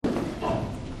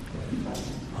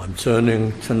I'm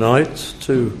turning tonight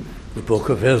to the book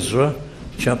of Ezra,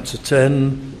 chapter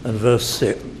 10 and verse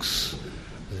 6.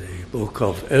 The book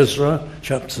of Ezra,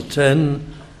 chapter 10,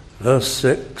 verse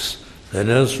 6. Then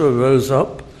Ezra rose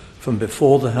up from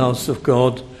before the house of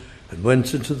God and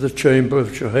went into the chamber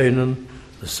of Johanan,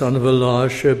 the son of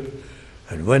Eliashib.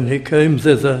 And when he came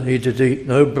thither, he did eat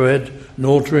no bread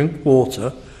nor drink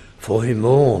water, for he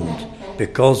mourned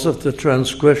because of the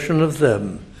transgression of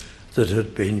them that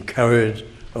had been carried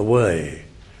away.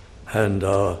 And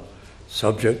our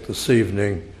subject this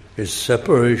evening is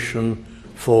separation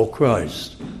for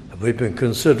Christ. And we've been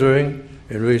considering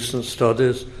in recent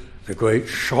studies the great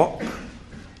shock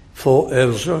for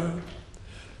Ezra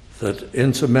that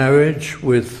intermarriage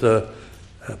with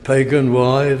pagan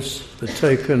wives had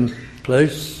taken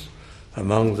place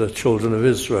among the children of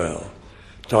Israel.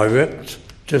 Direct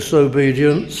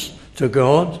disobedience to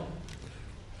God,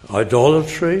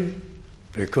 idolatry,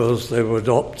 because they were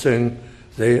adopting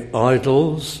the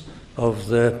idols of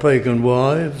their pagan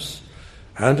wives,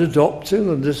 and adopting,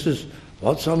 and this is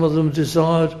what some of them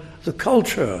desired, the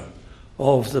culture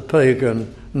of the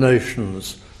pagan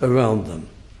nations around them.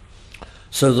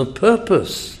 So the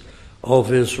purpose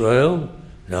of Israel,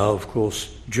 now of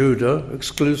course Judah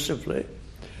exclusively,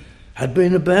 had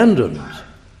been abandoned,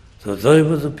 that they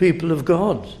were the people of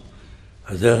God.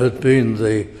 And there had been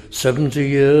the 70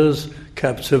 years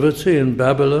captivity in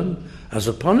Babylon as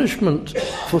a punishment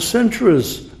for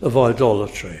centuries of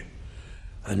idolatry.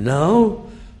 And now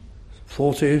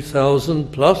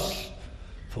 40,000 plus,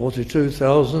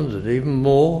 42,000 and even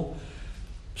more,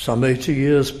 some 80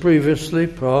 years previously,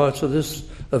 prior to this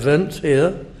event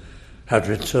here, had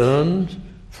returned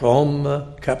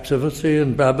from captivity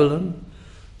in Babylon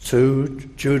to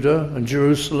Judah and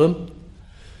Jerusalem.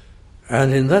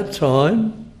 And in that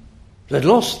time, they'd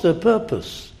lost their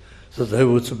purpose, that they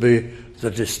were to be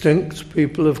the distinct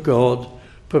people of God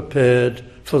prepared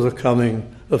for the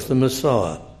coming of the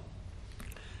Messiah.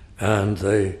 And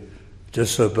they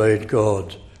disobeyed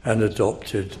God and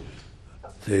adopted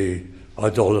the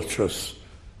idolatrous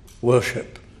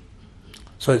worship.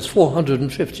 So it's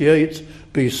 458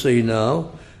 BC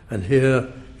now, and here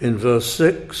in verse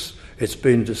 6, it's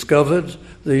been discovered,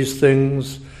 these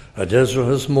things, and Ezra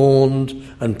has mourned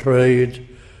and prayed,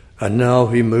 and now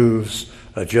he moves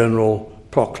a general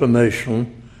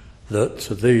proclamation that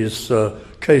these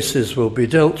cases will be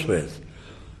dealt with.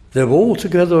 There were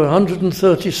altogether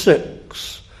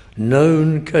 136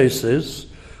 known cases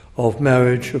of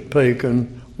marriage of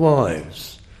pagan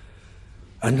wives,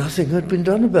 and nothing had been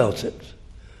done about it.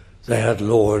 They had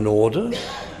law and order,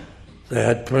 they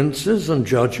had princes and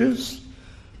judges,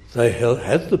 they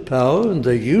had the power and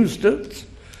they used it.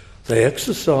 They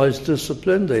exercised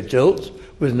discipline, they dealt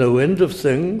with no end of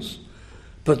things,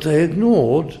 but they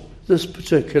ignored this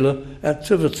particular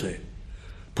activity.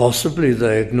 Possibly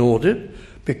they ignored it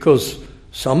because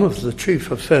some of the chief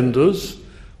offenders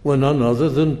were none other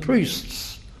than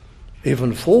priests.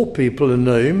 Even 4 people are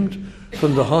named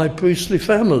from the high priestly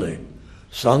family,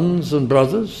 sons and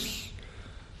brothers,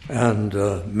 and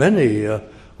many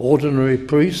ordinary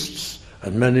priests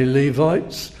and many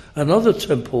Levites and other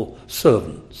temple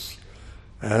servants,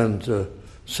 and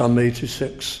some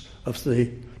 86 of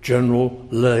the general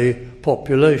lay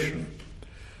population.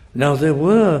 Now there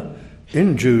were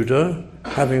in Judah,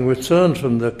 having returned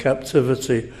from their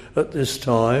captivity at this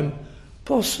time,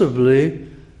 possibly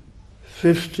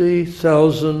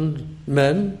 50,000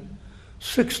 men,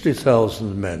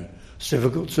 60,000 men. It's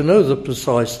difficult to know the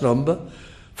precise number.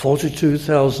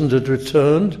 42,000 had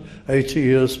returned 80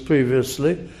 years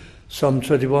previously. Some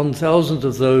 21,000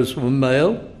 of those were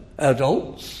male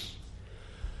adults.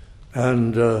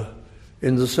 And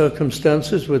in the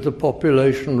circumstances with the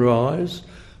population rise,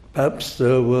 perhaps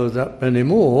there were that many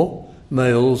more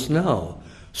males now.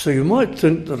 So you might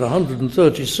think that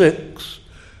 136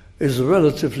 is a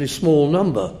relatively small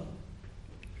number.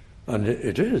 And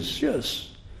it is, yes.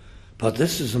 But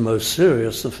this is the most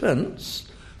serious offence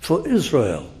for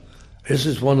Israel. This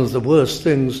is one of the worst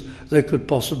things they could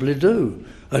possibly do.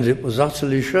 And it was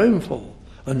utterly shameful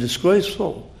and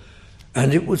disgraceful.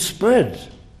 And it would spread,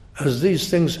 as these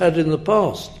things had in the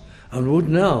past, and would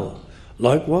now,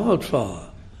 like wildfire.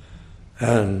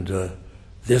 And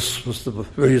this was the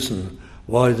reason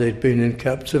why they'd been in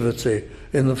captivity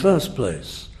in the first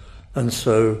place. And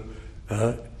so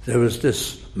there was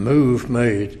this move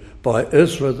made by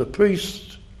Ezra the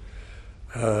priest,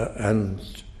 and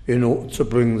in order to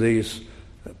bring these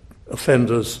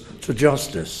offenders to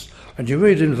justice. And you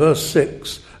read in verse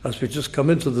 6, as we just come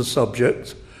into the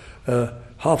subject,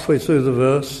 halfway through the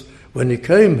verse, when he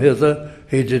came hither,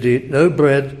 he did eat no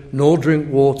bread nor drink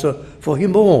water, for he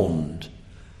mourned.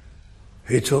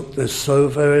 He took this so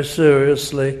very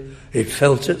seriously, he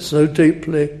felt it so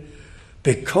deeply,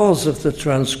 because of the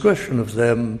transgression of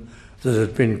them that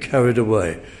had been carried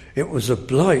away. It was a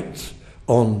blight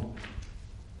on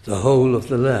the whole of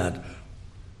the land.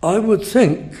 I would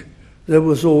think there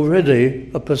was already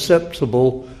a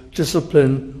perceptible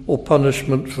discipline or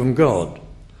punishment from God.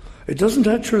 It doesn't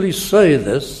actually say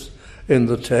this in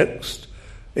the text.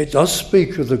 It does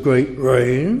speak of the great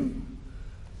rain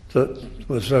that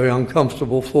was very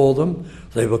uncomfortable for them.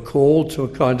 They were called to a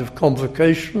kind of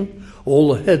convocation,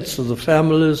 all the heads of the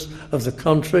families of the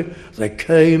country. They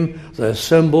came, they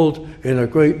assembled in a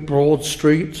great broad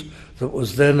street that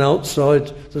was then outside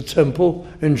the temple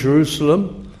in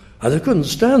Jerusalem, and they couldn't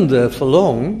stand there for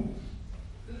long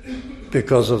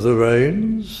because of the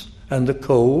rains and the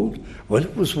cold. When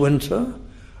it was winter,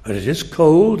 and it is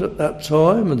cold at that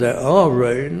time, and there are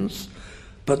rains,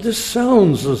 but this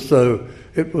sounds as though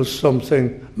it was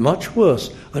something much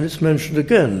worse, and it's mentioned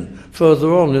again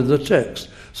further on in the text.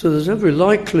 So there's every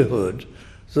likelihood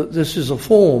that this is a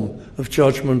form of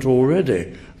judgment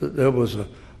already, that there was a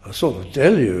sort of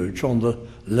deluge on the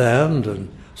land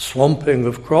and swamping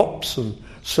of crops and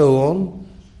so on,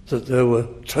 that there were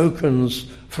tokens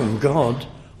from God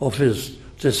of his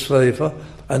disfavour,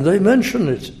 and they mention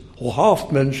it, or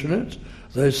half mention it.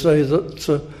 They say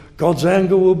that God's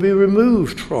anger will be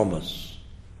removed from us.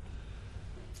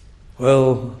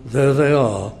 Well, there they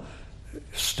are,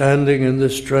 standing in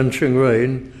this drenching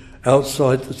rain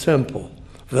outside the temple.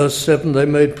 Verse 7, they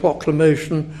made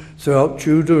proclamation throughout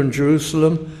Judah and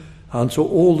Jerusalem unto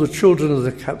all the children of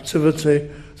the captivity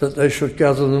that they should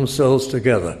gather themselves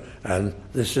together. And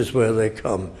this is where they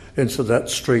come, into that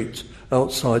street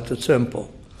outside the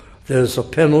temple. There's a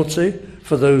penalty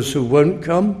for those who won't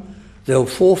come. They'll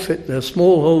forfeit their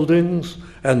small holdings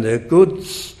and their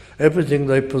goods, everything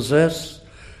they possess,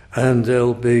 and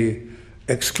they'll be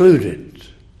excluded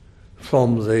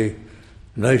from the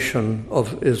nation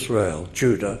of Israel,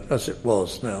 Judah, as it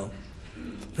was now.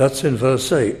 That's in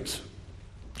verse 8.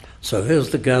 So here's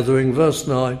the gathering. Verse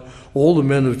 9, all the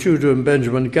men of Judah and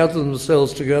Benjamin gathered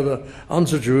themselves together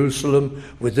unto Jerusalem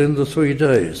within the 3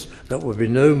 days. That would be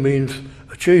no mean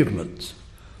achievement.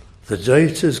 The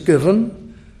date is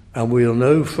given, and we'll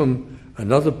know from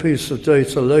another piece of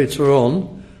data later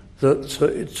on that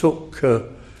it took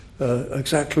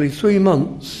exactly 3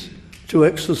 months to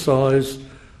exercise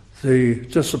the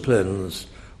disciplines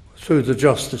through the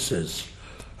justices.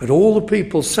 And all the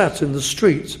people sat in the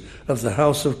street of the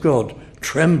house of God,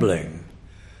 trembling.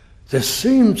 There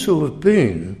seemed to have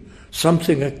been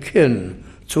something akin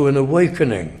to an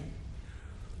awakening,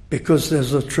 because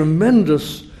there's a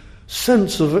tremendous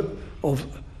sense of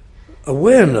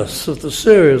awareness of the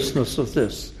seriousness of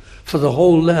this for the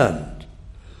whole land.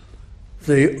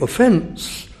 The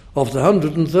offence of the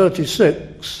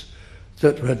 136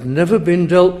 that had never been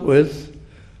dealt with,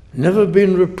 never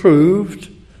been reproved,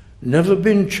 never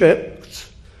been checked,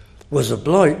 was a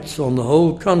blight on the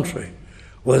whole country.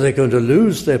 Were they going to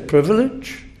lose their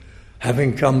privilege,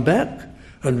 having come back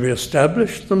and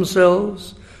re-established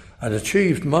themselves and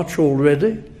achieved much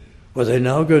already? Were they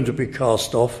now going to be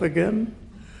cast off again?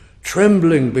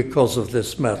 Trembling because of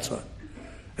this matter,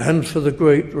 and for the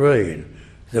great rain,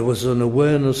 there was an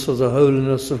awareness of the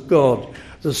holiness of God,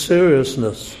 the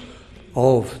seriousness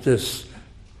of this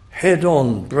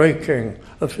head-on breaking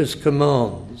of his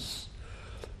commands.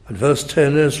 And verse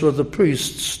 10, Ezra the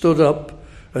priest stood up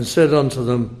and said unto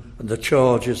them, and the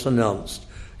charge is announced,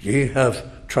 ye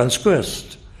have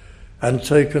transgressed and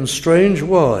taken strange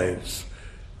wives.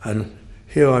 And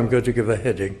here I'm going to give a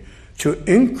heading, to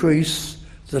increase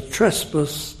the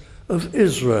trespass of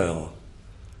Israel,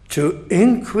 to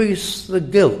increase the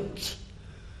guilt.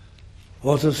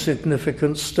 What a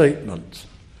significant statement.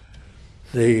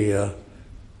 The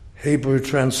Hebrew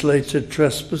translated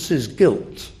trespass is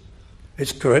guilt.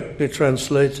 It's correctly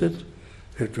translated.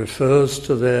 It refers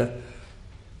to their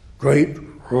great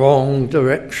wrong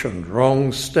direction,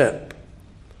 wrong step.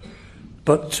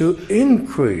 But to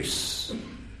increase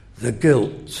the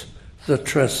guilt, the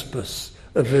trespass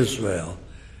of Israel,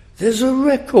 there's a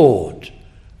record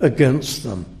against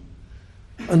them,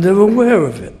 and they're aware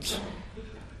of it.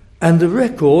 And the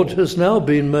record has now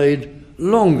been made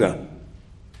longer.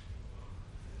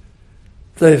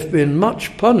 They've been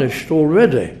much punished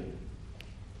already.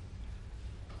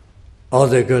 Are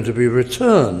they going to be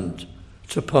returned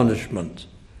to punishment?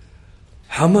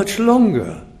 How much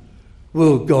longer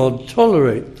will God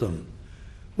tolerate them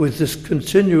with this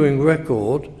continuing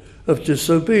record of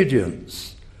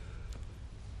disobedience?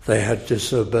 They had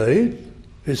disobeyed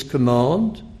his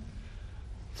command.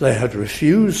 They had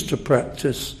refused to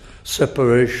practice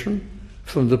separation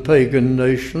from the pagan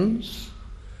nations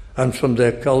and from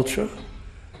their culture.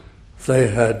 They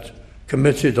had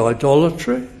committed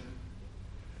idolatry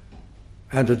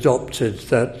and adopted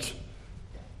that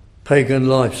pagan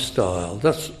lifestyle.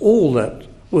 That's all that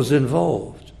was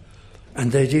involved.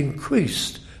 And they'd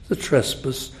increased the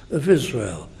trespass of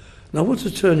Israel. Now I want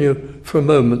to turn you for a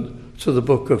moment to the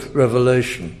book of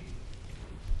Revelation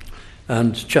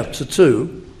and chapter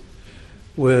 2,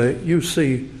 where you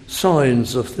see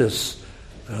signs of this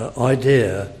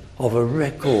idea of a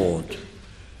record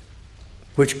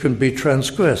which can be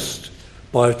transgressed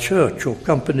by a church or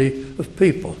company of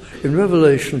people. In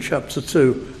Revelation chapter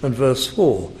 2 and verse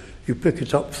 4, you pick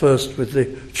it up first with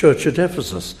the church at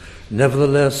Ephesus.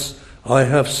 Nevertheless, I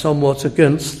have somewhat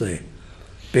against thee,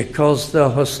 because thou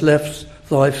hast left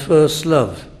thy first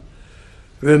love.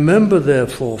 Remember,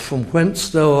 therefore, from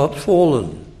whence thou art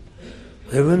fallen.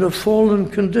 They're in a fallen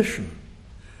condition.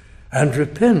 And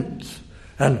repent,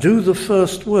 and do the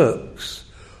first works,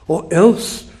 or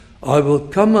else I will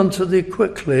come unto thee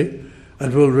quickly,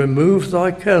 and will remove thy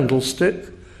candlestick,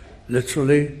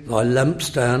 literally thy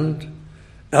lampstand,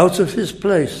 out of his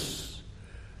place,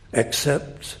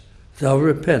 except thou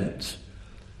repent.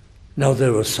 Now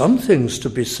there are some things to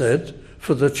be said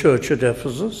for the church at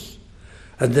Ephesus,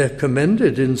 and they're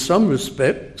commended in some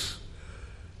respects,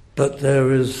 but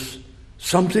there is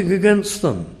something against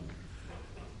them.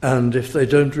 And if they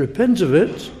don't repent of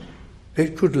it,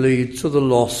 it could lead to the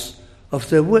loss of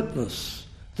their witness,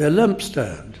 their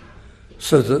lampstand,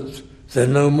 so that they're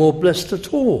no more blessed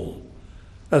at all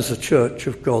as a church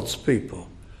of God's people.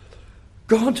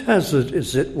 God has,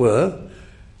 as it were,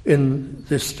 in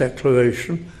this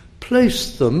declaration,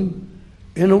 placed them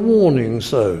in a warning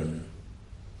zone.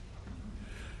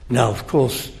 Now, of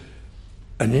course,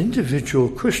 an individual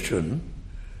Christian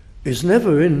is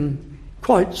never in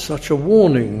quite such a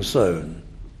warning zone,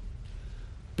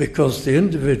 because the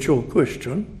individual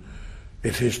Christian,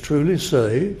 if he's truly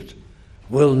saved,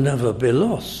 will never be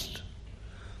lost.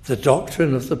 The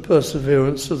doctrine of the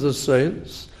perseverance of the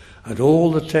saints and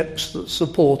all the texts that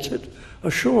support it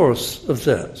assure us of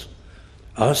that.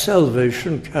 Our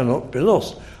salvation cannot be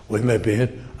lost. We may be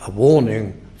in a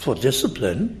warning for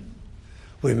discipline.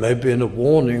 We may be in a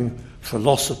warning for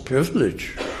loss of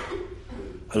privilege,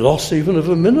 a loss even of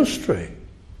a ministry.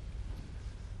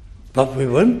 But we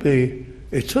won't be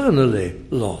eternally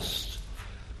lost.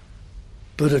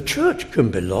 But a church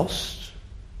can be lost.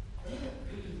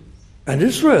 And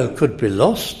Israel could be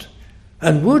lost,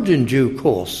 and would in due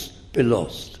course be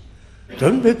lost.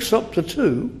 Don't mix up the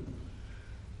two.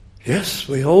 Yes,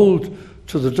 we hold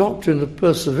to the doctrine of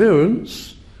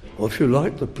perseverance, or if you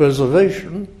like, the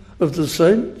preservation of the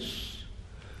saints.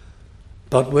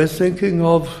 But we're thinking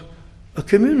of a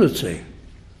community,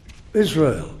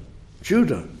 Israel,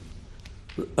 Judah,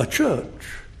 a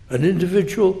church, an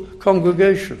individual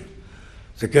congregation.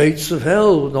 The gates of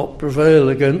hell will not prevail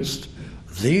against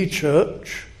the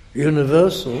church,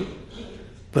 universal,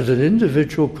 but an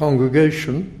individual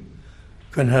congregation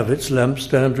can have its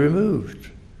lampstand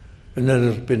removed, and then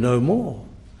it'll be no more.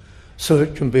 So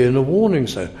it can be in a warning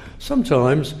zone.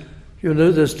 Sometimes,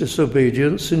 there's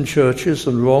disobedience in churches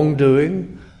and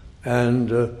wrongdoing,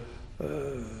 and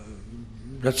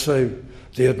let's say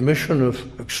the admission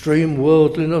of extreme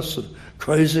worldliness and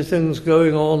crazy things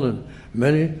going on and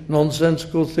many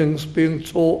nonsensical things being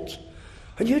taught.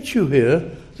 And yet you hear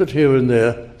that here and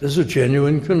there's a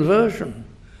genuine conversion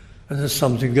and there's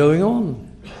something going on.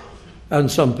 And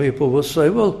some people will say,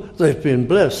 well, they've been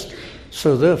blessed,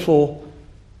 so therefore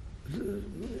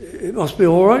it must be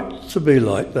all right to be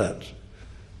like that.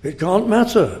 It can't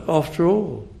matter after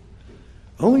all.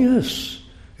 Oh yes,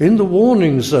 in the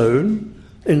warning zone,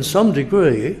 in some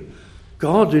degree,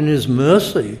 God in his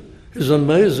mercy, his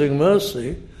amazing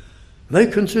mercy, may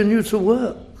continue to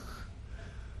work.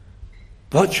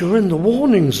 But you're in the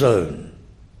warning zone.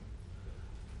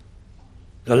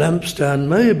 The lampstand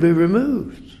may be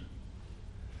removed.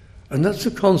 And that's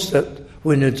a concept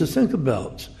we need to think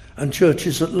about, and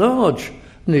churches at large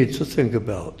need to think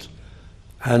about.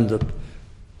 And the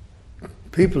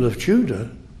people of Judah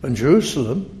and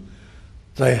Jerusalem,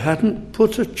 they hadn't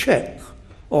put a check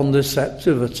on this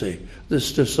activity,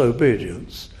 this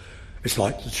disobedience. It's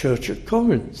like the church at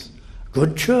Corinth,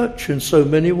 good church in so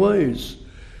many ways,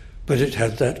 but it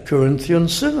had that Corinthian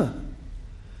sinner.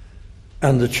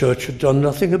 And the church had done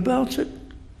nothing about it,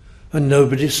 and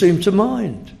nobody seemed to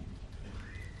mind.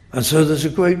 And so there's a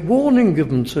great warning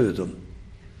given to them.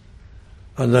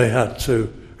 And they had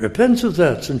to repent of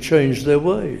that and change their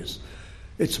ways.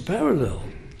 It's a parallel.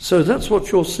 So that's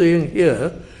what you're seeing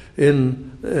here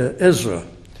in Ezra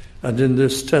and in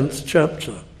this 10th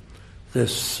chapter.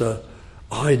 This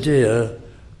idea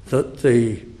that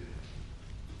the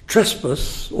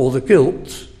trespass or the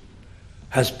guilt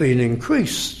has been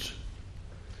increased.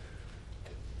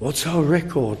 What's our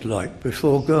record like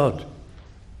before God?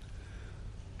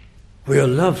 We are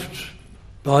loved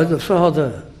by the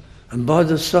Father and by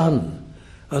the Son,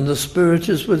 and the Spirit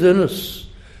is within us,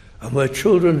 and we're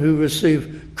children who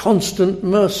receive constant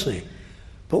mercy.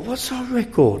 But what's our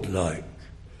record like?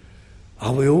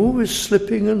 Are we always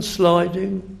slipping and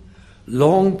sliding?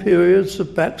 Long periods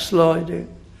of backsliding?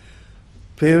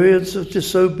 Periods of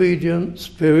disobedience?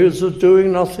 Periods of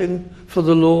doing nothing for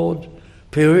the Lord?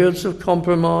 Periods of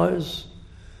compromise?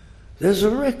 There's a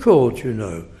record, you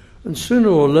know, and sooner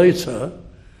or later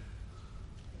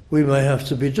we may have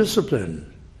to be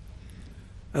disciplined.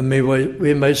 And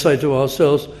we may say to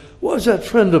ourselves, why is that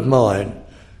friend of mine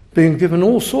being given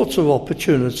all sorts of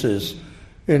opportunities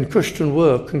in Christian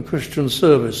work and Christian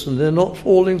service, and they're not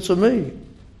falling to me?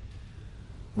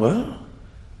 Well,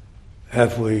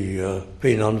 have we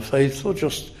been unfaithful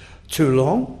just too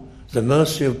long? The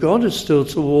mercy of God is still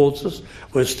towards us.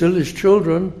 We're still his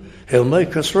children. He'll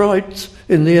make us right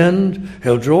in the end.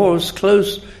 He'll draw us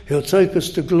close. He'll take us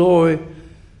to glory.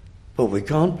 But we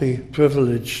can't be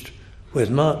privileged with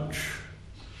much,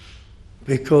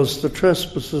 because the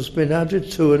trespass has been added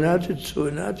to and added to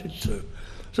and added to.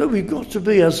 So we've got to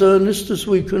be as earnest as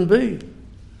we can be,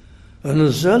 and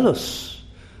as zealous,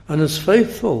 and as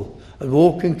faithful, and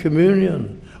walk in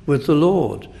communion with the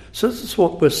Lord. So that's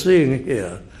what we're seeing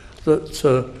here,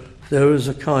 that there is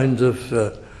a kind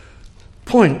of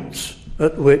point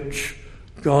at which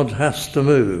God has to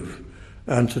move,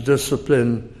 and to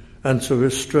discipline, and to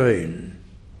restrain.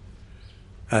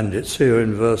 And it's here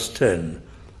in verse 10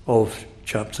 of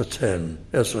chapter 10,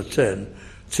 Ezra 10,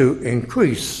 to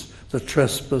increase the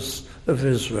trespass of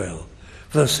Israel.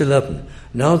 Verse 11,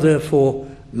 now therefore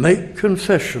make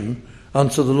confession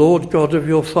unto the Lord God of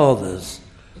your fathers,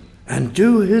 and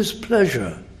do his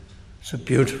pleasure. It's a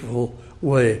beautiful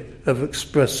way of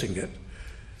expressing it.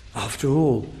 After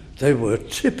all, they were a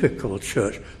typical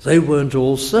church. They weren't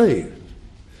all saved.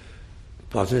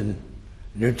 But in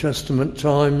New Testament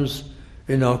times,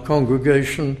 in our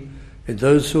congregation, in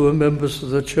those who are members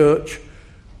of the church,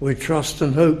 we trust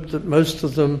and hope that most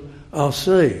of them are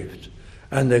saved,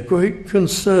 and their great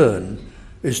concern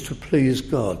is to please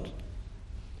God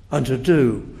and to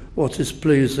do what is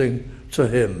pleasing to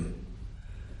him.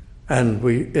 And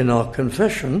we, in our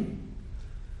confession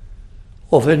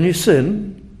of any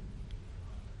sin,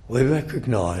 we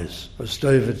recognize, as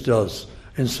David does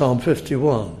in Psalm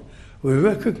 51, we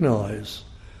recognize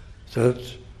that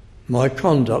my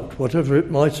conduct, whatever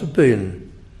it might have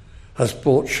been, has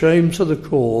brought shame to the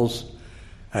cause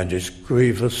and is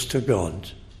grievous to God.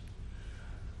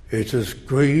 It has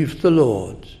grieved the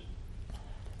Lord.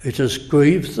 It has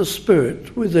grieved the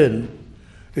Spirit within.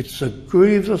 It's a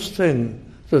grievous thing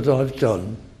that I've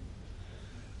done,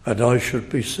 and I should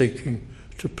be seeking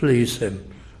to please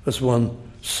him as one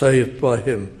saved by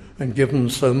him and given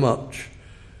so much.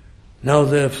 Now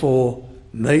therefore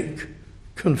make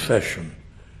confession.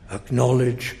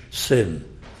 Acknowledge sin,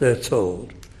 they're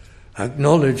told.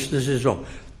 Acknowledge this is wrong.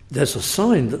 There's a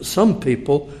sign that some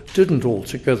people didn't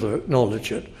altogether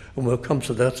acknowledge it, and we'll come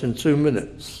to that in 2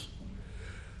 minutes.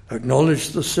 Acknowledge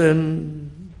the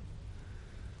sin.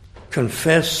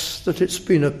 Confess that it's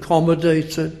been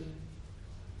accommodated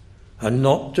and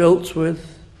not dealt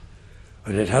with,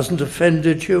 and it hasn't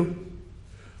offended you,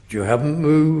 you haven't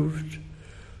moved,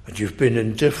 and you've been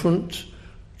indifferent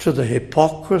to the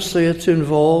hypocrisy it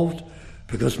involved,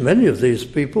 because many of these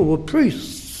people were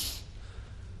priests,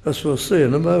 as we'll see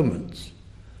in a moment.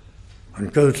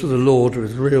 And go to the Lord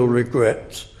with real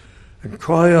regret and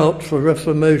cry out for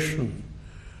reformation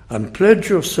and pledge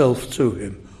yourself to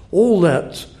him. All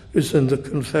that is in the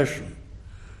confession.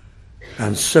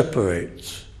 And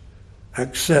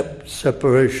accept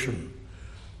separation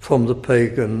from the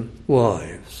pagan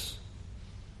wives.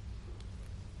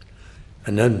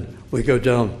 And then we go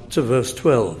down to verse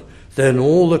 12. Then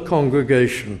all the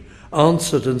congregation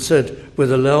answered and said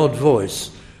with a loud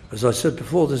voice, as I said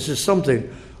before, this is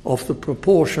something of the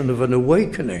proportion of an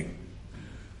awakening.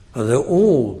 And they're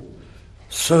all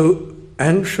so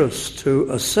anxious to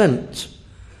assent.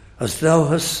 As thou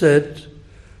hast said,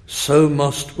 so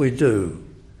must we do.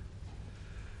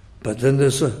 But then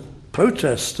there's a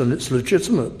protest, and it's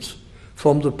legitimate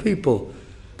from the people.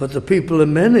 But the people are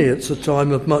many. It's a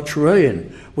time of much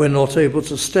rain. We're not able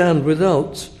to stand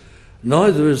without.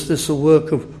 Neither is this a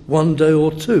work of one day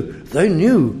or two. They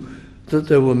knew that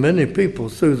there were many people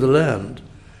through the land.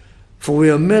 For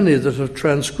we are many that have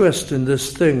transgressed in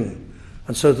this thing.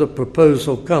 And so the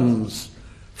proposal comes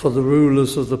for the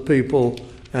rulers of the people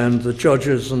and the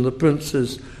judges and the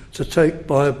princes to take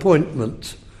by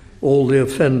appointment all the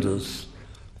offenders.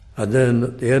 And then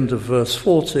at the end of verse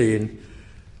 14,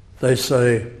 they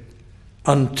say,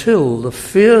 until the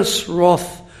fierce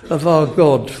wrath of our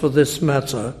God for this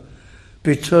matter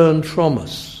be turned from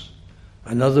us.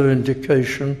 Another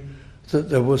indication that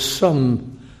there was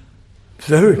some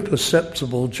very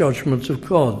perceptible judgment of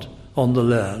God on the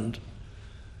land,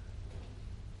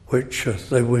 which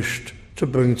they wished to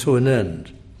bring to an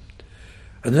end.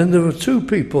 And then there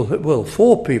were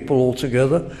four people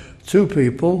altogether, two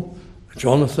people,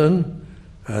 Johanan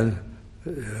and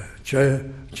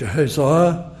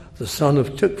Jehaziah, the son of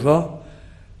Tikvah,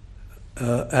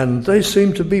 and they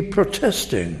seem to be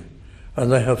protesting, and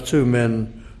they have two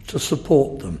men to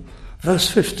support them.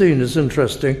 Verse 15 is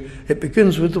interesting. It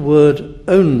begins with the word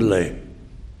only.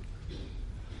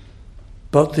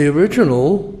 But the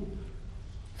original,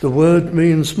 the word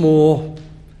means more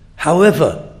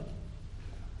however.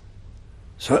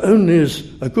 So only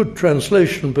is a good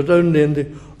translation, but only in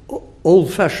the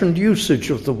old-fashioned usage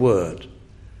of the word.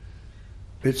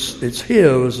 It's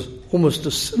here as almost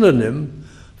a synonym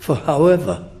for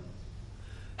however.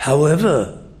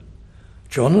 However,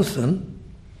 Jonathan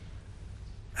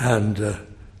and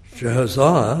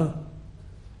Jehaziah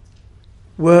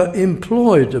were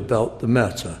employed about the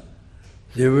matter.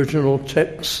 The original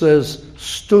text says,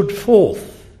 stood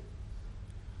forth.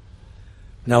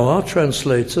 Now our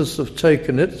translators have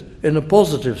taken it in a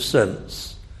positive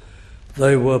sense.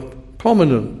 They were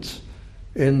prominent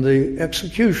in the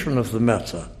execution of the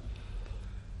matter.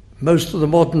 Most of the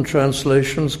modern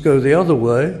translations go the other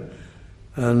way,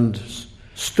 and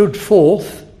stood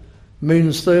forth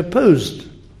means they opposed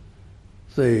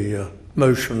the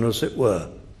motion, as it were.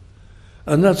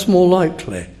 And that's more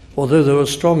likely, although there are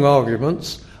strong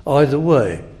arguments either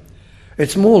way.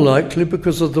 It's more likely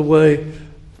because of the way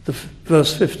the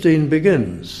verse 15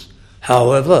 begins.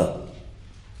 However,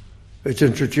 it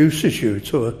introduces you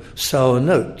to a sour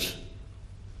note.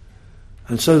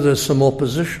 And so there's some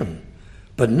opposition.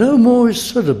 But no more is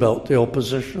said about the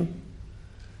opposition.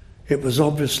 It was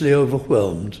obviously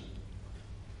overwhelmed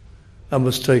and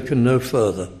was taken no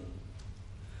further.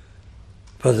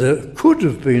 But there could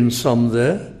have been some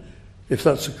there, if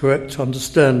that's a correct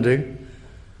understanding,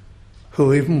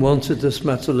 who even wanted this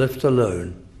matter left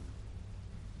alone.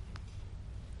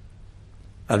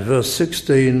 And verse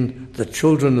 16, the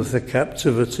children of the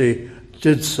captivity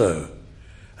did so.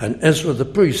 And Ezra the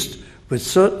priest, with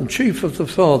certain chief of the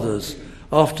fathers,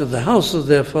 after the house of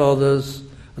their fathers,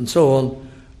 and so on,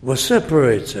 were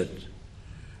separated,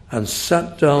 and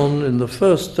sat down in the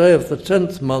first day of the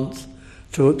 10th month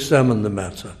to examine the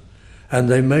matter. And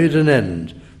they made an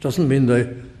end. Doesn't mean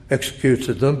they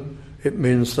executed them, it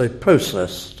means they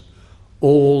processed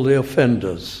all the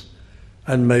offenders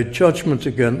and made judgment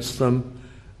against them,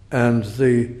 and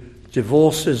the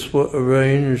divorces were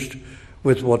arranged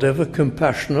with whatever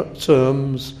compassionate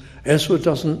terms. Ezra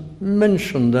doesn't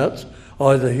mention that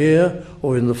either here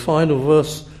or in the final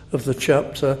verse of the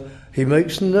chapter. He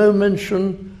makes no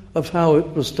mention of how it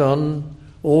was done,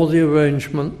 or the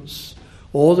arrangements,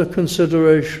 or the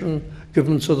consideration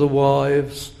given to the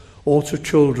wives or to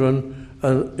children,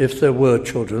 and if there were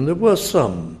children. There were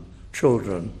some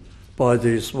children by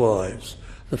these wives,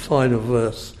 the final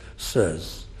verse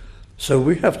says. So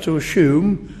we have to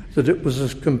assume that it was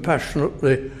as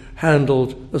compassionately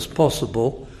handled as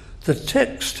possible. The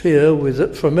text here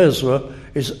from Ezra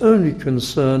is only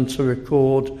concerned to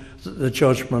record that the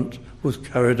judgment was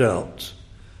carried out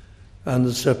and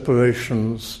the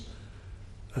separations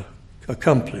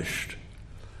accomplished.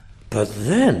 But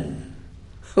then,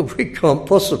 we can't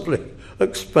possibly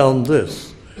expound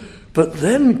this, but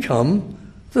then come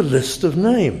the list of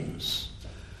names.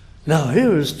 Now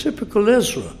here is typical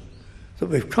Ezra that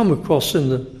we've come across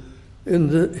in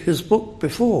his book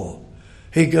before.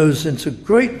 He goes into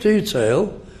great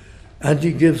detail and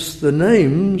he gives the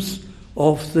names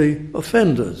of the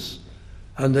offenders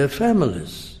and their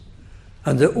families,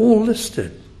 and they're all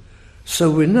listed.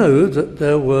 So we know that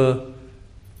there were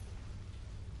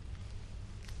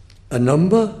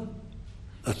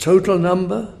a total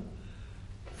number.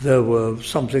 There were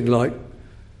something like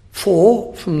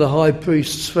 4 from the high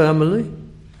priest's family.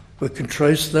 We can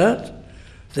trace that.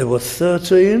 There were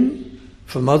 13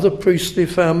 from other priestly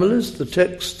families. The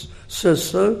text says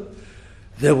so.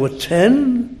 There were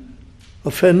 10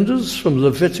 offenders from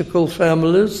Levitical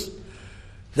families.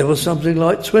 There were something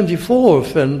like 24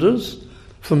 offenders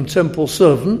from temple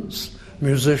servants,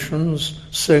 musicians,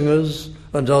 singers,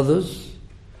 and others.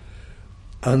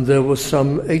 And there were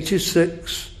some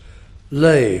 86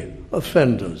 lay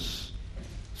offenders.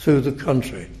 through the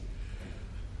country.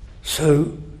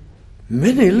 So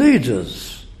many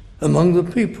leaders among the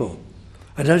people.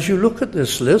 And as you look at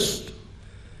this list,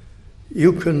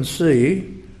 you can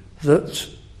see that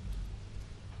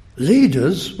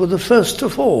leaders were the first to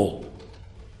fall,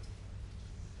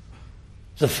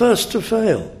 the first to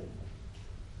fail,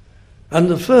 and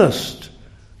the first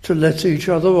to let each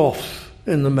other off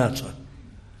in the matter,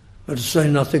 and to say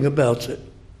nothing about it.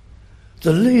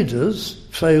 The leaders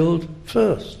failed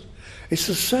first. It's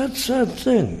a sad, sad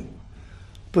thing.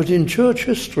 But in church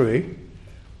history,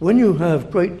 when you have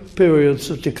great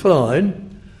periods of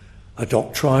decline, a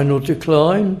doctrinal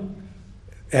decline,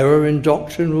 error in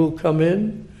doctrine will come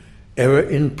in, error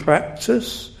in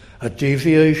practice, a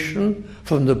deviation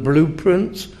from the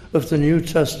blueprint of the New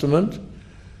Testament,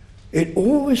 it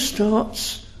always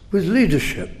starts with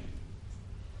leadership.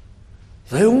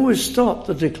 They always start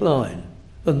the decline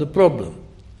and the problem.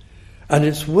 And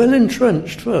it's well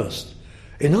entrenched first.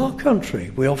 In our country,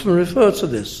 we often refer to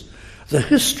this, the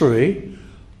history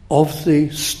of the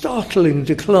startling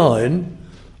decline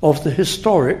of the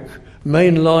historic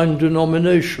mainline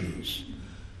denominations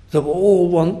that were all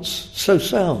once so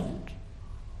sound.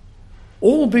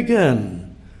 All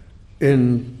began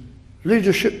in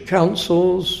leadership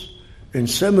councils, in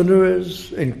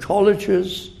seminaries, in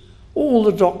colleges. All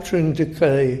the doctrine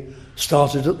decay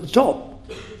started at the top.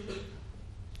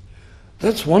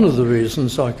 That's one of the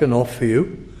reasons I can offer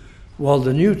you, while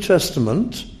the New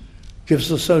Testament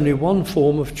gives us only one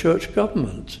form of church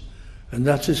government, and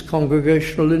that is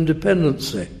congregational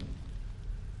independency,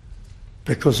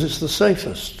 because it's the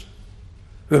safest.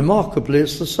 Remarkably,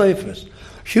 it's the safest.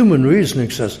 Human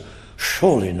reasoning says,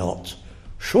 surely not.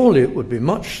 Surely it would be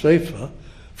much safer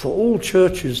for all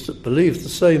churches that believed the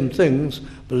same things,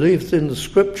 believed in the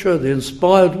Scripture, the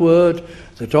inspired word,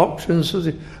 the doctrines of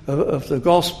the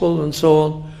gospel and so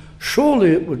on.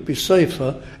 Surely it would be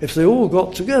safer if they all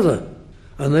got together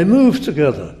and they moved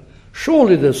together.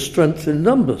 Surely there's strength in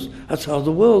numbers. That's how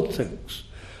the world thinks.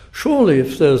 Surely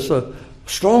if there's a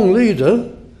strong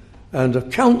leader and a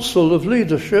council of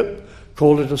leadership,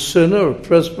 call it a synod, a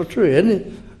presbytery,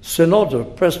 any synod or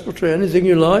presbytery, anything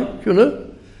you like,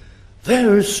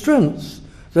 there is strength.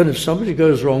 Then if somebody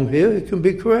goes wrong here, it can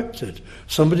be corrected.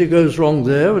 Somebody goes wrong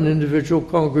there, an individual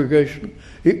congregation,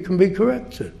 it can be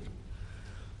corrected.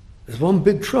 There's one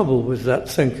big trouble with that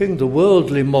thinking, the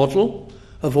worldly model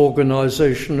of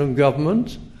organisation and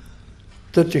government.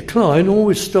 The decline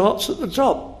always starts at the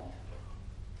top,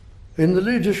 in the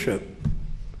leadership.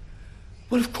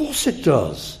 Well, of course it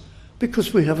does,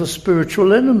 because we have a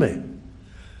spiritual enemy.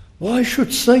 Why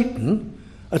should Satan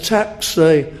attack,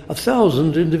 say,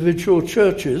 1,000 individual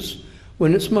churches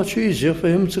when it's much easier for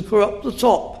him to corrupt the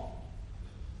top?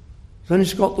 Then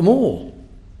he's got them all.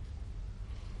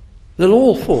 They'll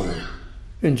all fall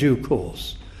in due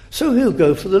course. So he'll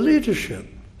go for the leadership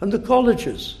and the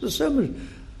colleges, the seminaries.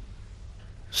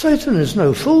 Satan is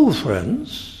no fool,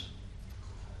 friends.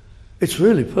 It's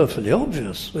really perfectly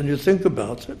obvious when you think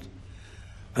about it.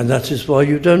 And that is why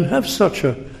you don't have such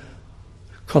a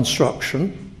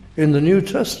construction in the New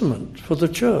Testament for the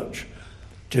church.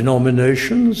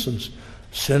 Denominations and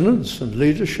synods and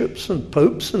leaderships and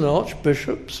popes and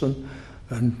archbishops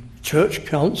and church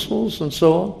councils and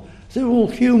so on, they're all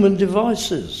human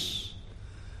devices.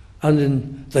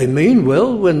 And they mean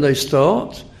well when they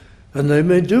start, and they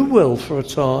may do well for a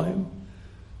time,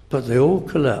 but they all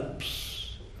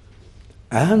collapse.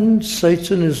 And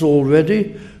Satan is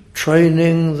already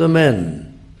training the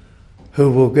men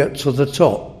who will get to the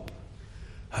top.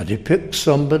 And he picks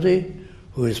somebody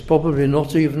who is probably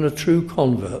not even a true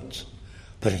convert,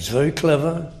 but he's very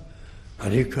clever,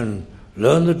 and he can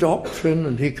learn the doctrine,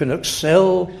 and he can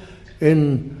excel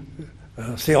in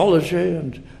theology,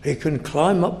 and he can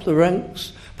climb up the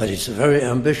ranks, but he's a very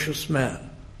ambitious man.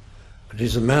 And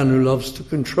he's a man who loves to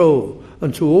control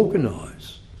and to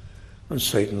organise. And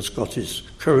Satan's got his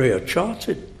career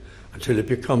charted until he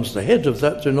becomes the head of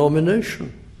that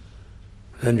denomination.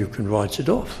 Then you can write it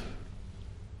off.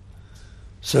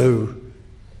 So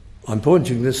I'm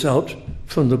pointing this out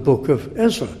from the book of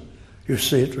Ezra. You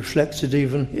see it reflected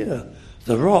even here.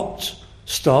 The rot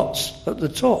starts at the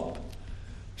top.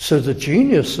 So the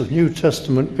genius of New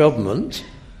Testament government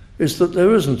is that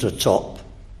there isn't a top.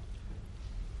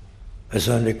 There's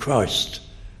only Christ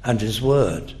and his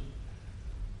word.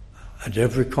 And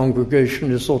every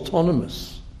congregation is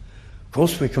autonomous. Of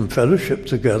course we can fellowship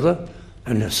together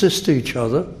and assist each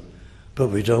other, but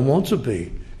we don't want to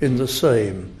be in the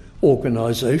same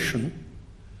organisation,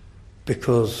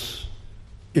 because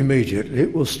immediately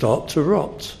it will start to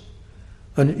rot.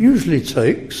 And it usually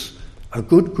takes a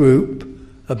good group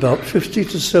about 50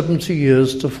 to 70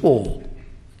 years to fall,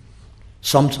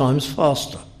 sometimes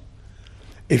faster.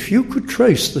 If you could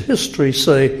trace the history,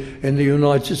 say, in the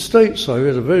United States, I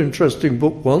read a very interesting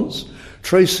book once,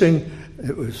 tracing,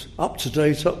 it was up to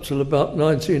date up till about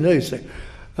 1980,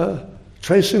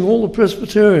 tracing all the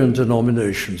Presbyterian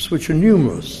denominations, which are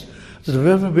numerous, that have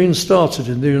ever been started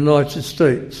in the United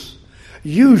States.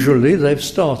 Usually they've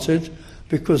started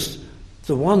because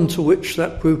the one to which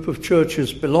that group of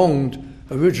churches belonged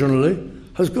originally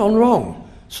has gone wrong.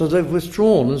 So they've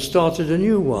withdrawn and started a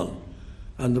new one.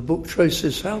 And the book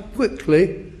traces how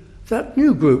quickly that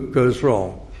new group goes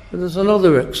wrong. And there's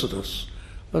another exodus,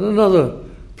 and another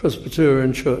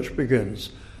Presbyterian church begins,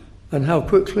 and how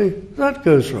quickly that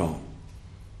goes wrong.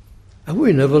 And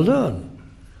we never learn.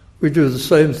 We do the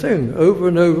same thing over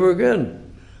and over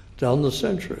again down the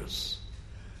centuries.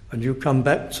 And you come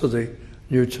back to the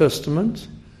New Testament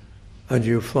and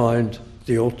you find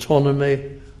the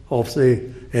autonomy of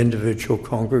the individual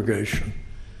congregation,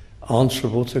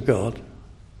 answerable to God.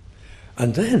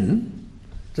 And then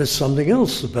there's something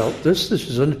else about this. This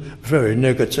is a very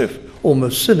negative,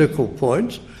 almost cynical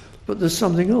point, but there's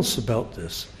something else about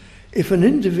this. If an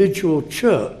individual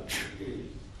church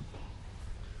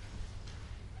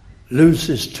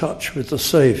loses touch with the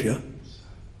Saviour,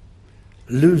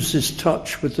 loses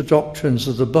touch with the doctrines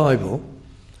of the Bible,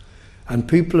 and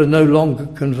people are no longer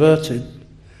converted,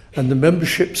 and the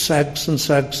membership sags and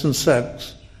sags and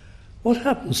sags, what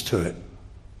happens to it?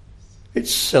 It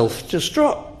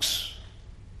self-destructs.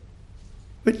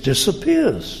 It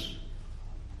disappears.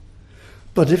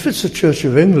 But if it's a Church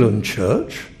of England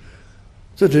church,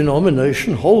 the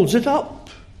denomination holds it up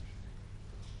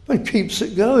and keeps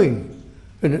it going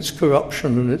in its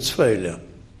corruption and its failure.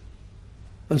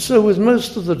 And so with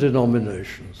most of the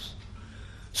denominations.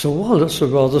 So while that's a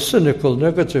rather cynical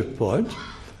negative point,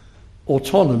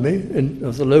 autonomy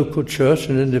of the local church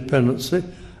and independency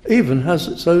even has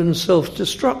its own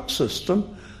self-destruct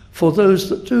system for those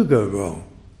that do go wrong.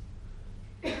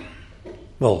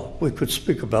 Well, we could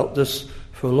speak about this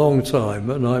for a long time,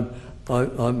 and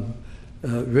I'm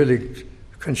really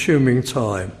consuming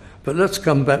time. But let's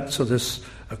come back to this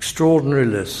extraordinary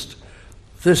list.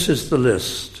 This is the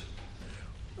list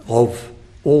of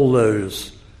all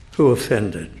those who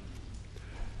offended.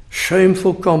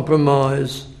 Shameful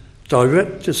compromise,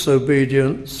 direct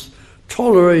disobedience,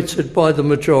 tolerated by the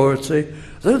majority,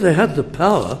 though they had the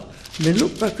power. I mean,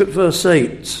 look back at verse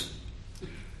 8.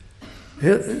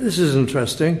 Here, this is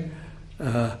interesting.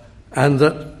 And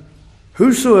that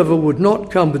whosoever would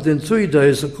not come within 3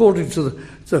 days, according to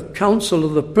the counsel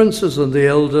of the princes and the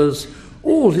elders,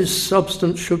 all his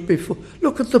substance should be full.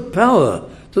 Look at the power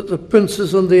that the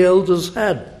princes and the elders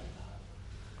had.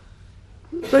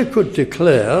 They could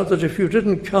declare that if you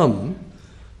didn't come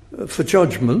for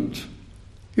judgment,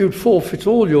 you'd forfeit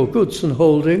all your goods and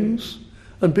holdings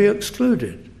and be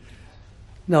excluded.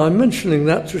 Now, I'm mentioning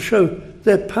that to show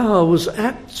their power was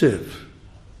active.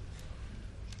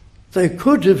 They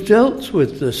could have dealt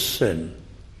with this sin.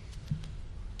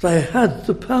 They had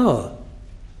the power.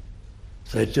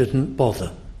 They didn't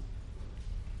bother.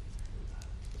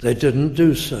 They didn't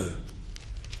do so.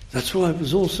 That's why it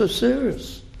was all so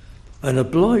serious and a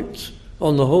blight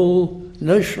on the whole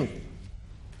nation.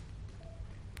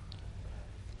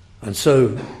 And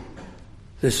so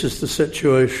this is the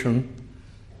situation.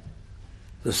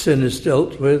 The sin is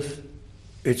dealt with,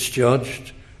 it's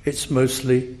judged, it's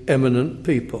mostly eminent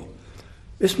people.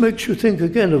 This makes you think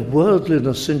again of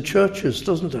worldliness in churches,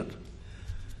 doesn't it?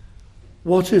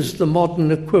 What is the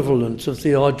modern equivalent of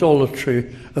the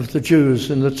idolatry of the Jews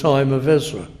in the time of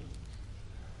Ezra?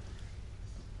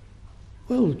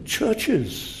 Well,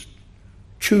 churches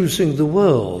choosing the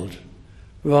world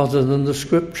rather than the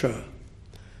Scripture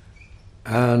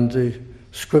and the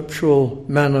scriptural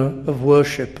manner of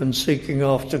worship and seeking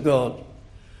after God,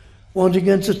 wanting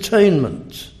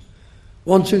entertainment,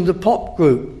 wanting the pop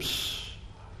groups,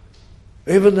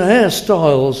 even the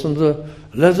hairstyles and the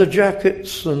leather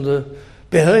jackets and the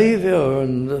behaviour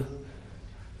and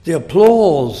the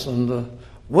applause and the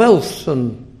wealth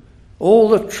and all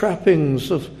the trappings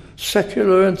of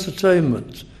secular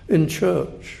entertainment in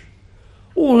church.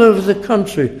 All over the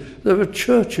country there are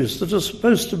churches that are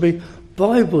supposed to be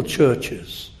Bible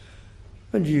churches,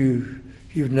 and you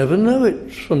never know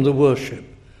it from the worship.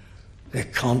 There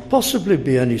can't possibly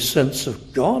be any sense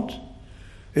of God.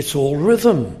 It's all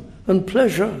rhythm and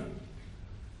pleasure.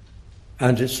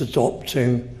 And it's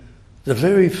adopting the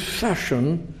very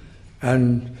fashion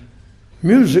and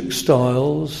music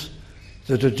styles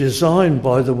that are designed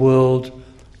by the world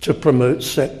to promote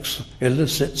sex,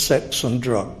 illicit sex and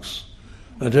drugs.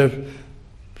 And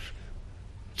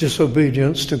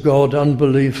disobedience to God,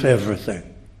 unbelief, everything.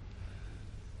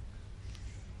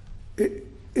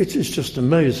 It is just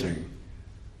amazing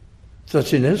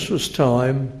that in Ezra's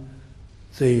time,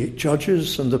 the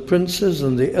judges and the princes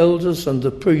and the elders and the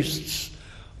priests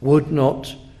would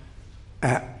not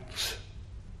act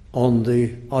on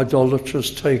the idolatrous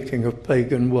taking of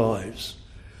pagan wives.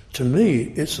 To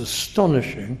me, it's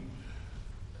astonishing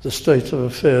the state of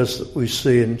affairs that we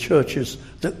see in churches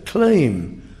that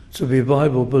claim to be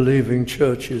Bible-believing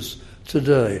churches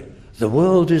today. The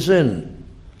world is in,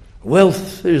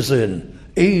 wealth is in,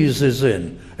 ease is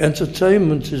in,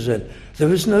 entertainment is in.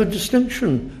 There is no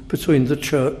distinction between the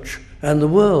church and the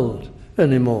world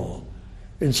anymore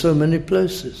in so many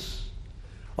places.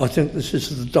 I think this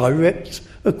is the direct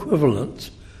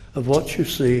equivalent of what you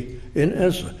see in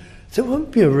Ezra. There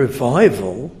won't be a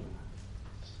revival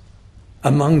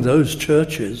among those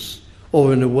churches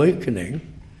or an awakening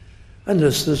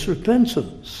unless there's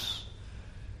repentance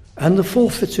and the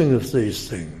forfeiting of these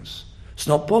things. It's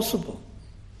not possible.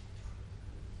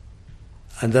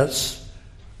 And that's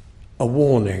a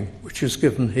warning which is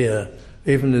given here,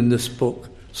 even in this book,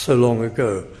 so long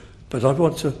ago. But I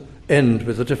want to end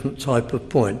with a different type of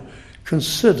point.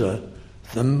 Consider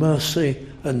the mercy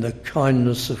and the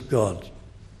kindness of God.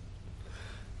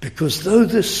 Because though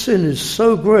this sin is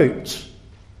so great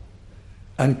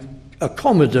and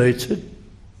accommodated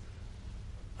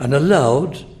and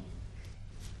allowed,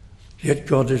 yet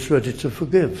God is ready to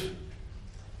forgive.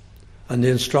 And the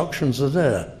instructions are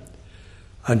there.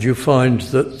 And you find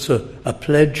that a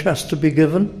pledge has to be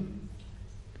given,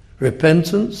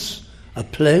 repentance, a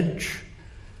pledge,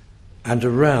 and a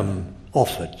ram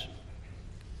offered.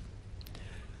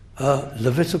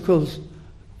 Leviticus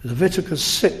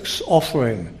 6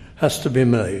 offering has to be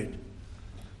made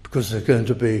because there's going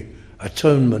to be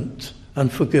atonement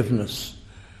and forgiveness.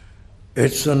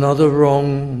 It's another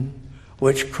wrong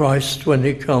which Christ, when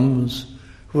he comes,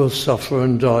 will suffer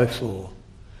and die for.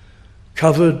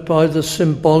 Covered by the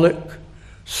symbolic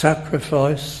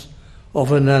sacrifice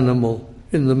of an animal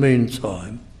in the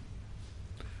meantime.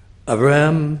 A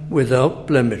ram without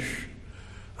blemish,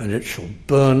 and it shall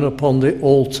burn upon the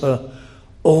altar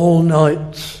all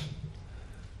night,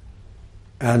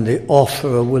 and the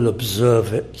offerer will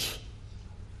observe it.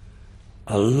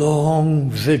 A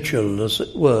long vigil, as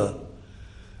it were,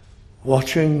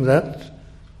 watching that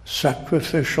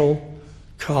sacrificial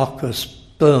carcass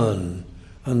burn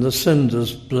and the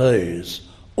cinders blaze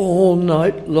all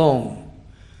night long.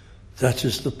 That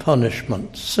is the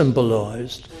punishment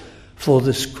symbolized for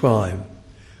this crime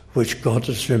which God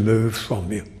has removed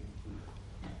from you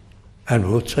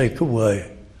and will take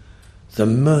away. The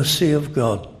mercy of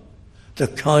God, the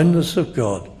kindness of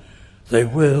God, they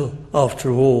will,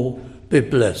 after all, be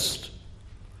blessed.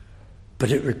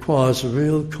 But it requires a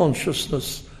real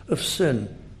consciousness of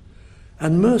sin.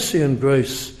 And mercy and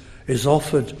grace is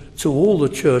offered to all the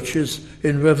churches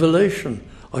in Revelation.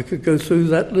 I could go through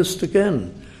that list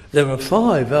again. There are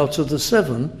 5 out of the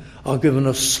 7 are given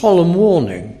a solemn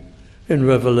warning in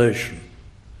Revelation.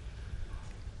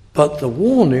 But the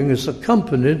warning is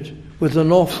accompanied with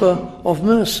an offer of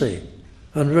mercy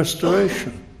and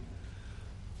restoration.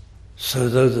 So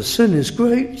though the sin is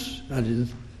great,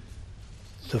 and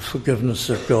the forgiveness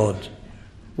of God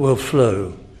will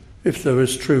flow if there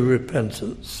is true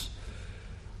repentance.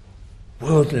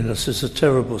 Worldliness is a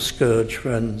terrible scourge,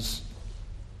 friends.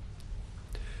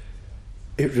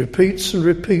 It repeats and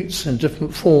repeats in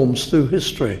different forms through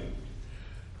history.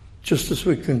 Just as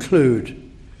we conclude,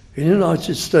 in the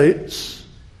United States,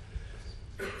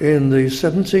 in the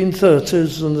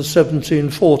 1730s and the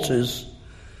 1740s,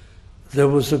 there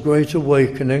was a great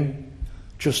awakening,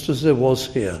 just as there was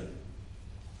here.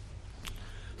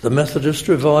 The Methodist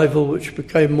revival, which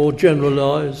became more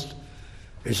generalized,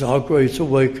 is our great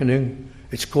awakening.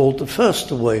 It's called the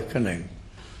First Awakening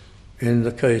in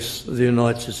the case of the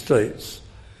United States.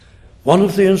 One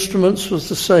of the instruments was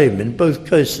the same in both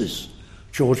cases,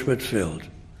 George Whitefield.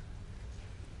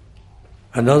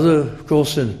 Another, of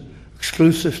course,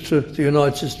 exclusive to the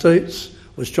United States,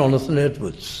 was Jonathan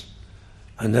Edwards.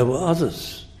 And there were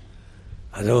others.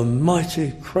 And there were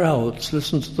mighty crowds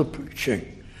listened to the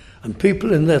preaching. And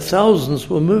people in their thousands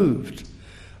were moved.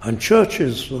 And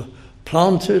churches were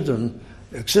planted, and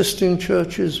existing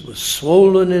churches were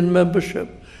swollen in membership.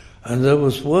 And there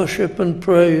was worship and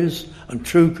praise and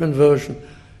true conversion.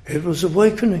 It was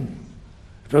awakening.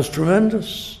 It was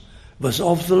tremendous. It was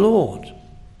of the Lord.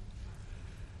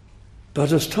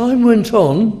 But as time went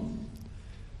on,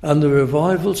 and the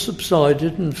revival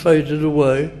subsided and faded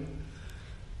away,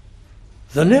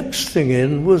 the next thing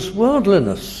in was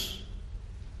worldliness.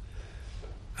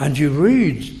 And you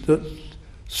read that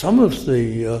Some of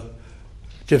the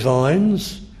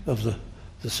divines of the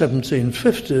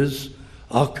 1750s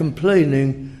are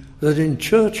complaining that in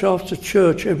church after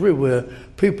church everywhere,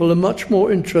 people are much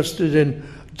more interested in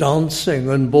dancing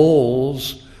and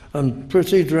balls and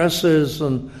pretty dresses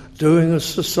and doing as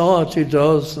society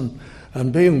does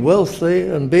and being wealthy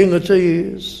and being at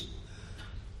ease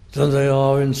than they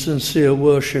are in sincere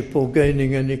worship or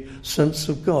gaining any sense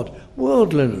of God.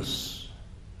 Worldliness.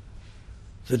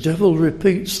 The devil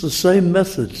repeats the same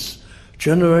methods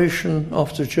generation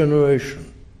after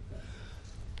generation.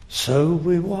 So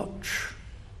we watch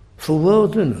for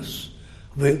worldliness.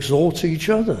 We exhort each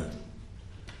other.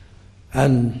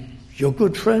 And your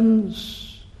good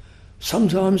friends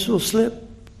sometimes will slip,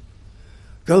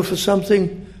 go for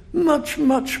something much,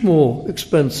 much more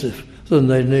expensive than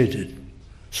they needed.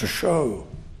 It's a show.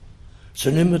 It's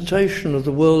an imitation of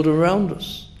the world around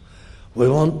us. We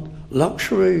want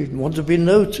luxury, want to be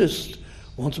noticed,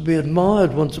 want to be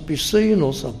admired, want to be seen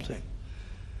or something.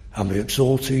 And we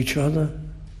exhort each other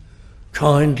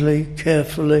kindly,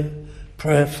 carefully,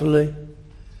 prayerfully,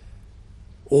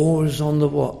 always on the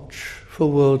watch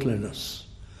for worldliness.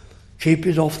 Keep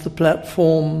it off the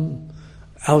platform,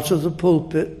 out of the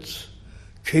pulpit,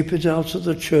 keep it out of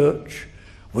the church.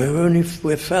 We're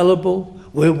fallible,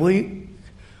 we're weak,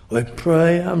 we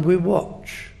pray and we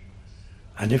watch.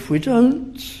 And if we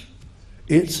don't,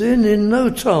 it's in no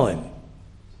time.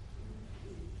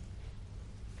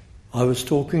 I was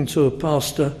talking to a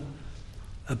pastor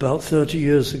about 30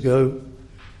 years ago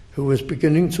who was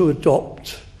beginning to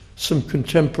adopt some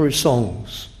contemporary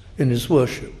songs in his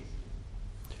worship.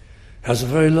 Has a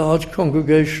very large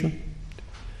congregation,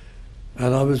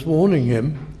 and I was warning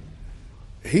him.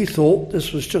 He thought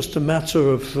this was just a matter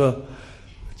of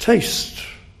taste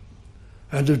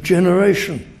and of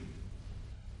generation.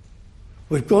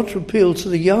 We've got to appeal to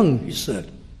the young, he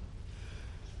said.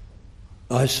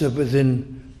 I said,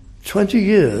 within 20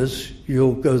 years,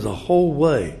 you'll go the whole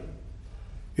way.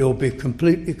 You'll be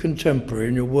completely contemporary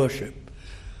in your worship.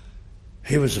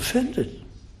 He was offended.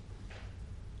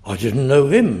 I didn't know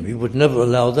him. He would never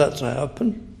allow that to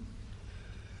happen.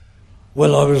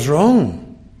 Well, I was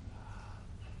wrong.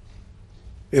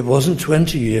 It wasn't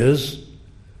 20 years.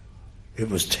 It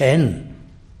was 10.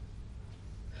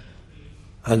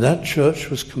 And that church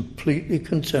was completely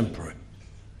contemporary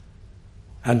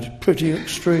and pretty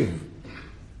extreme.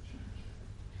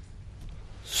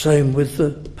 Same with the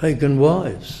pagan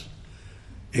wives.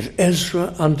 If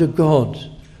Ezra under God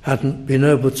hadn't been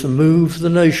able to move the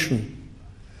nation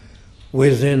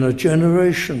within a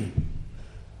generation,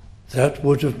 that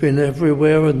would have been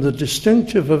everywhere, and the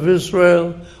distinctive of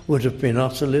Israel would have been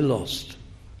utterly lost.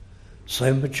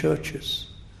 Same with churches.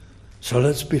 So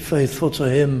let's be faithful to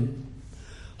him.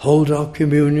 Hold our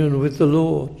communion with the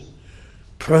Lord.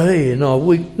 Pray in our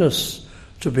weakness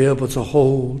to be able to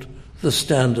hold the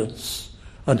standards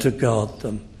and to guard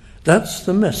them. That's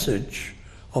the message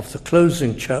of the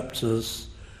closing chapters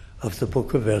of the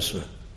book of Ezra.